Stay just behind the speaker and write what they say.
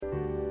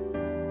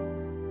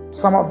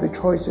Some of the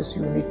choices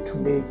you need to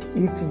make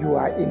if you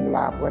are in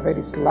love, whether it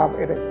is love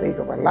at a stage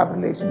of a love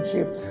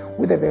relationship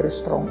with a very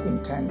strong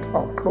intent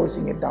of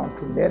closing it down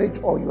to marriage,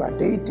 or you are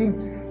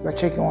dating, you are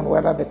checking on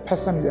whether the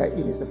person you are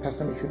in is the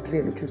person you should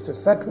really choose to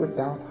settle it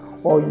down,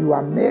 or you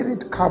are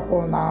married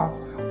couple now,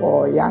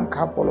 or a young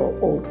couple or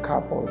old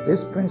couple.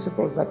 These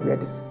principles that we are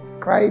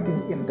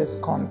describing in this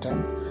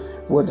content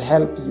would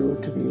help you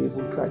to be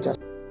able to adjust.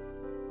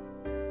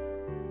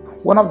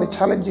 One of the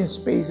challenging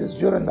spaces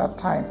during that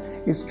time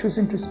is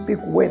choosing to speak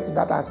words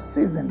that are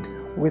seasoned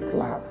with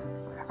love.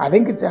 I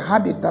think it's a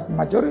habit that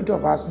majority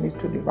of us need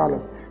to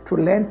develop, to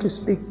learn to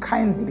speak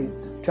kindly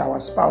to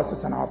our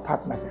spouses and our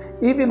partners,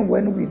 even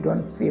when we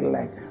don't feel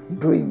like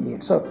doing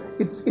it. So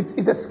it's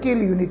a skill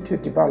you need to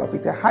develop.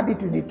 It's a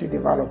habit you need to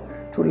develop,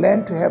 to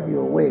learn to have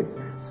your words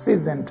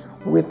seasoned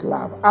with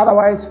love.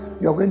 Otherwise,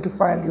 you're going to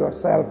find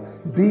yourself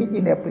being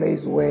in a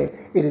place where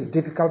it is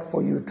difficult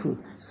for you to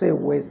say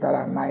words that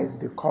are nice,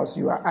 because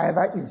you are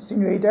either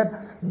insinuated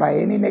by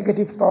any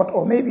negative thought,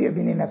 or maybe you've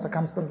been in a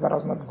circumstance that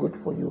was not good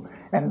for you,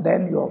 and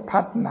then your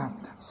partner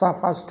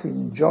suffers to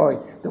enjoy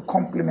the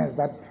compliments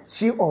that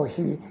she or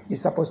he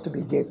is supposed to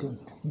be getting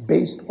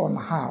based on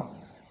how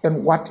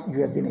and what you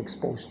have been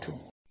exposed to.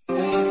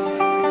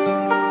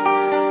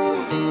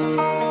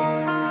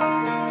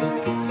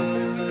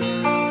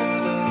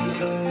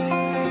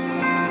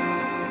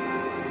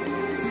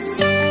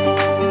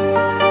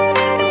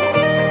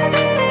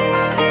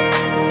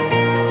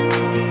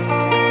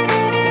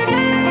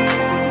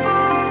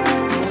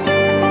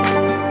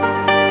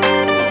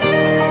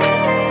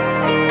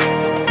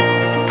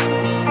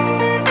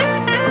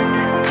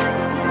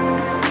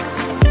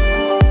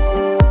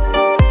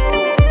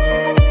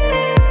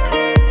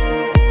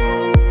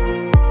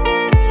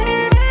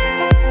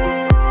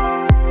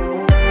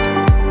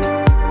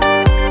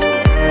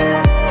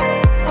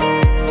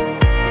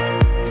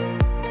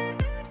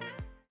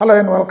 Hello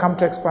and welcome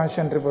to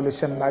Expansion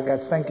Revolution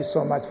Nuggets. Thank you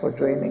so much for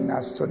joining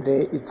us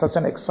today. It's such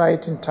an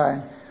exciting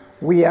time.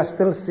 We are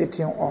still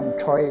sitting on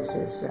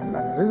choices, and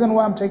the reason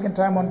why I'm taking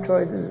time on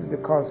choices is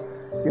because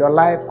your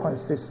life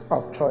consists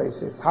of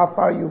choices. How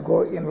far you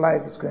go in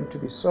life is going to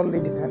be solely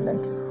dependent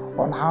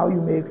on how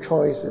you make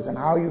choices and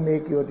how you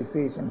make your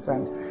decisions.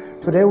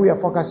 And today we are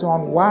focusing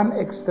on one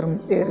extreme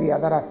area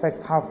that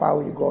affects how far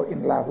we go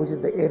in life, which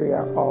is the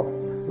area of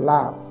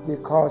love,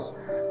 because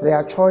there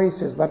are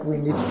choices that we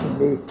need to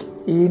make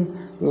in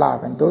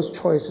love, and those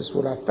choices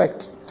will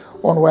affect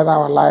on whether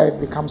our life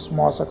becomes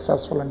more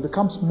successful and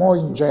becomes more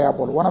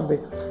enjoyable. One of the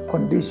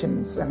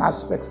conditions and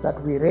aspects that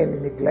we really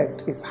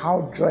neglect is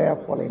how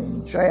joyful and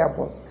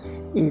enjoyable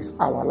is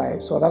our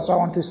life. So that's why I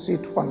want to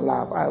sit on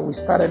love. We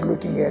started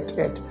looking at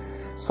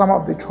some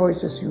of the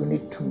choices you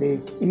need to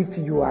make if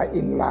you are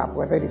in love,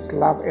 whether it is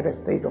love at a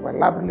stage of a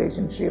love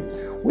relationship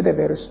with a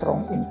very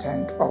strong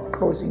intent of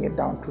closing it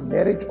down to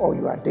marriage, or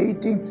you are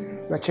dating,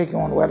 you are checking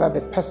on whether the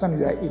person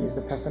you are in is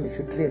the person you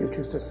should really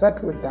choose to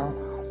settle it down,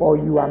 or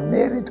you are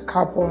married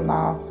couple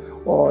now,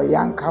 or a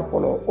young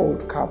couple or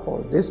old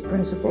couple. These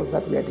principles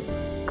that we are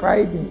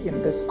describing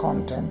in this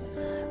content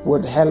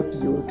would help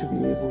you to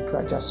be able to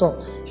adjust.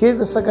 So here's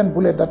the second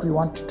bullet that we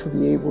want to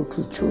be able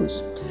to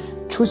choose.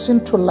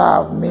 Choosing to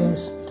love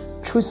means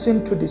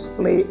choosing to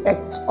display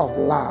acts of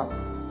love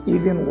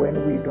even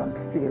when we don't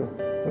feel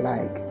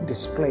like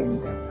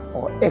displaying them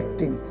or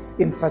acting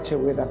in such a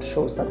way that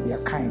shows that we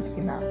are kind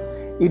enough.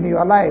 In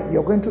your life,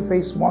 you're going to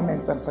face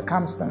moments and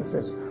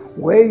circumstances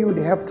where you would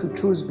have to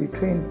choose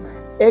between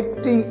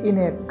acting in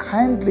a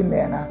kindly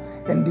manner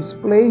and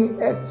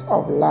displaying acts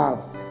of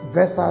love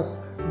versus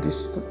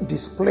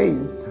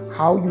displaying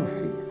how you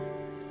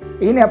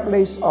feel. In a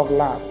place of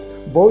love,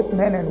 both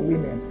men and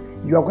women,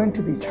 you are going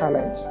to be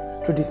challenged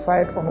to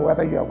decide on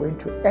whether you are going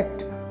to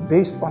act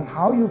based on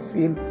how you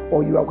feel,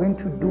 or you are going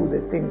to do the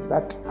things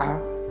that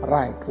are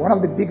right. One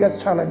of the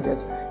biggest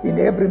challenges in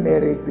every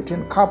marriage,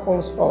 between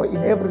couples, or in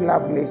every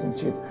love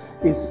relationship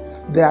is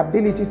the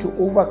ability to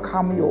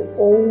overcome your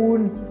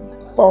own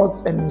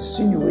thoughts and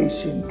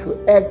insinuation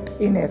to act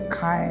in a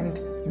kind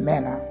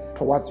manner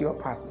towards your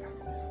partner.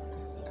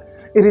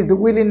 It is the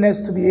willingness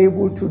to be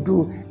able to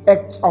do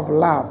acts of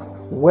love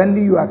when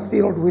you are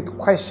filled with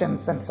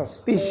questions and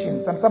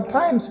suspicions and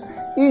sometimes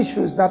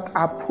issues that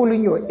are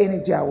pulling your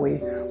energy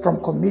away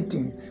from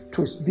committing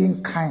to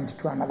being kind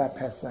to another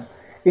person.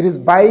 It is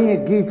buying a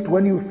gift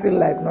when you feel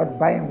like not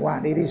buying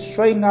one. It is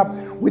showing up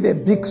with a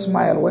big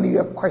smile when you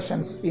have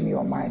questions in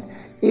your mind.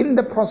 In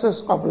the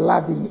process of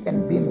loving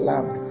and being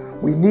loved,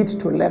 we need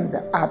to learn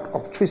the art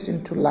of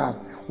choosing to love,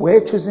 where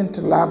choosing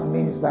to love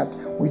means that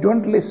we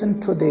don't listen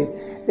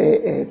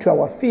to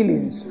our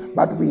feelings,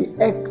 but we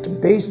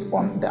act based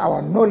on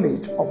our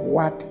knowledge of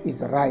what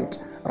is right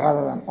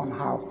rather than on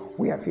how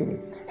we are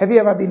feeling. Have you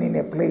ever been in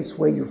a place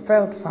where you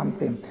felt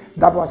something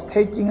that was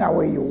taking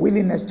away your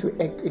willingness to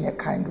act in a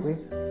kind way?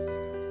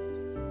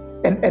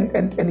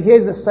 And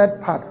here's the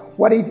sad part.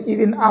 What if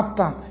even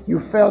after you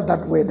felt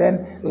that way,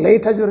 then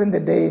later during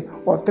the day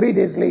or 3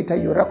 days later,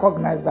 you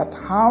recognize that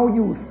how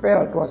you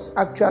felt was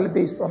actually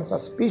based on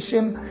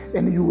suspicion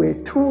and you were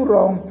too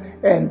wrong.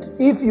 And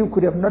if you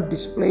could have not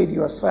displayed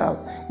yourself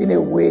in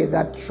a way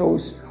that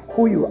shows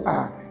who you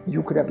are,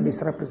 you could have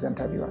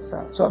misrepresented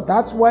yourself. So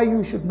that's why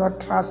you should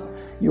not trust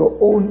your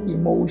own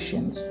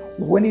emotions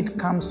when it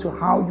comes to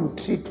how you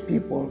treat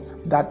people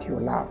that you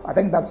love. I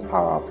think that's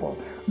powerful.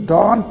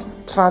 Don't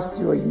trust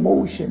your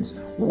emotions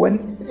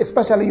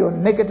especially your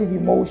negative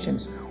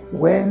emotions,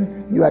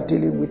 when you are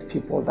dealing with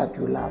people that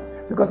you love.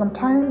 Because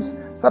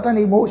sometimes certain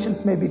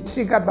emotions may be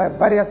triggered by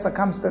various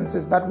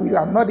circumstances that we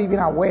are not even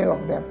aware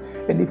of them.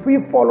 And if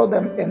we follow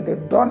them and they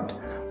don't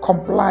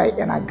comply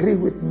and agree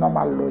with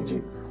normal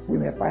logic, we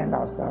may find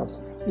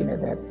ourselves in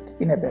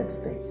a bad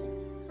state.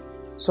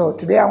 So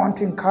today I want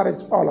to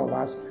encourage all of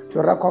us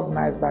to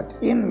recognize that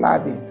in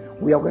loving,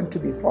 we are going to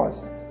be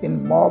forced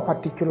in more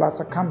particular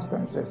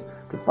circumstances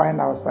to find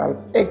ourselves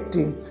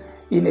acting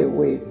in a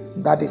way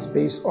that is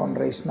based on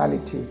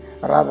rationality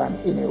rather than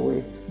in a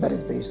way that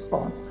is based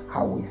on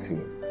how we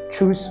feel.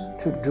 Choose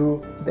to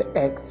do the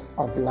act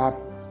of love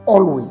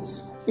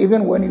always,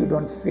 even when you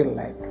don't feel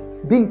like.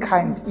 Being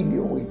kind in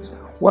your words.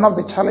 One of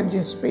the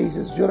challenging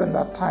spaces during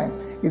that time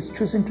is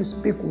choosing to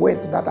speak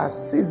words that are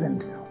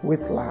seasoned with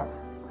love.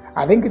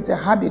 I think it's a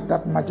habit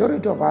that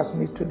majority of us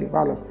need to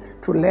develop,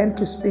 to learn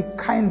to speak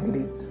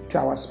kindly to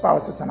our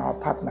spouses and our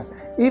partners,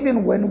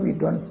 even when we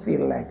don't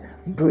feel like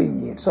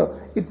doing it. So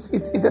it's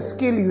a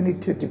skill you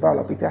need to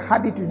develop. It's a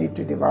habit you need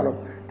to develop,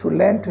 to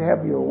learn to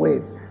have your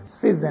words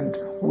seasoned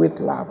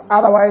with love.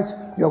 Otherwise,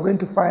 you're going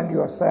to find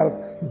yourself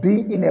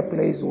being in a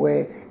place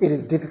where it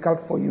is difficult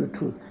for you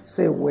to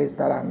say words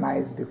that are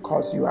nice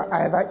because you are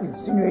either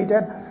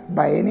insinuated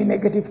by any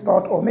negative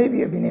thought, or maybe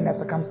you've been in a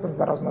circumstance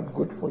that was not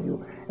good for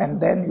you. And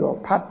then your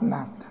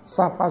partner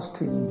suffers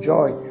to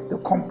enjoy the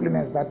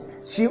compliments that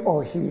she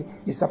or he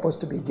is supposed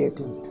to be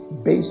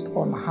getting based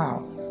on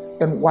how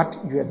and what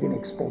you have been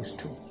exposed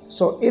to.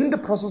 So in the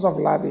process of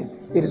loving,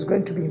 it is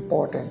going to be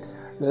important.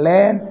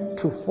 Learn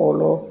to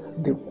follow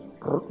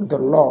the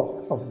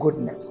law of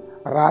goodness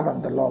rather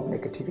than the law of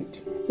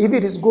negativity. If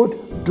it is good,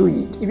 do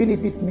it. Even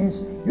if it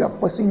means you are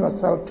forcing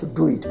yourself to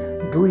do it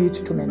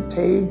to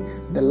maintain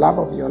the love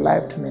of your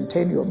life, to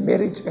maintain your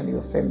marriage and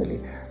your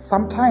family.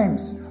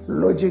 Sometimes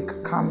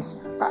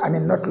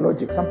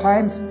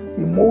sometimes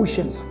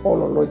emotions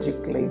follow logic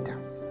later.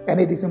 And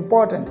it is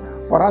important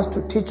for us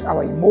to teach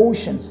our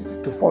emotions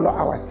to follow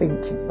our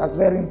thinking. That's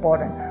very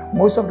important.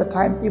 Most of the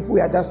time, if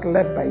we are just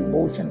led by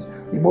emotions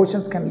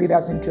can lead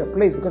us into a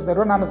place, because they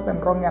don't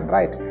understand wrong and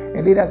right,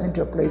 and lead us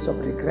into a place of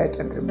regret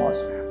and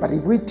remorse. But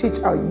if we teach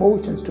our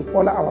emotions to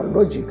follow our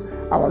logic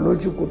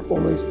would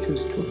always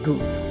choose to do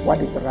what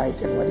is right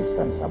and what is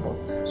sensible.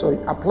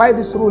 So apply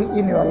this rule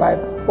in your life.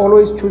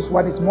 Always choose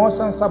what is more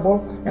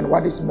sensible and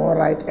what is more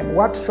right, and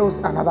what shows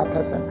another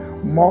person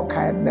more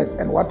kindness,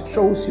 and what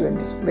shows you and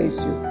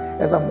displays you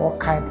as a more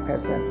kind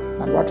person,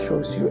 and what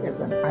shows you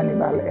as an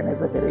animal and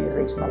as a very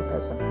irrational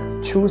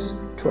person. Choose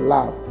to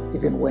love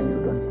even when you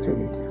don't feel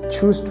it.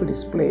 Choose to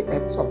display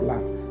acts of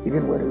love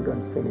even when you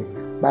don't feel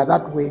it. By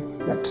that way,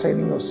 you are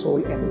training your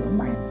soul and your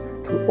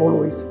mind to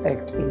always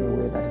act in a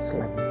way that is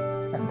loving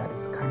and that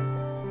is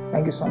kind.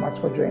 Thank you so much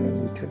for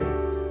joining me today.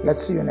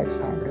 Let's see you next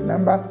time.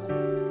 Remember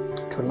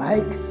to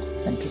like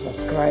and to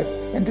subscribe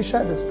and to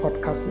share this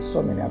podcast with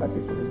so many other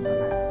people in your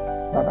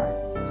life.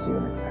 Bye-bye. See you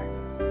next time.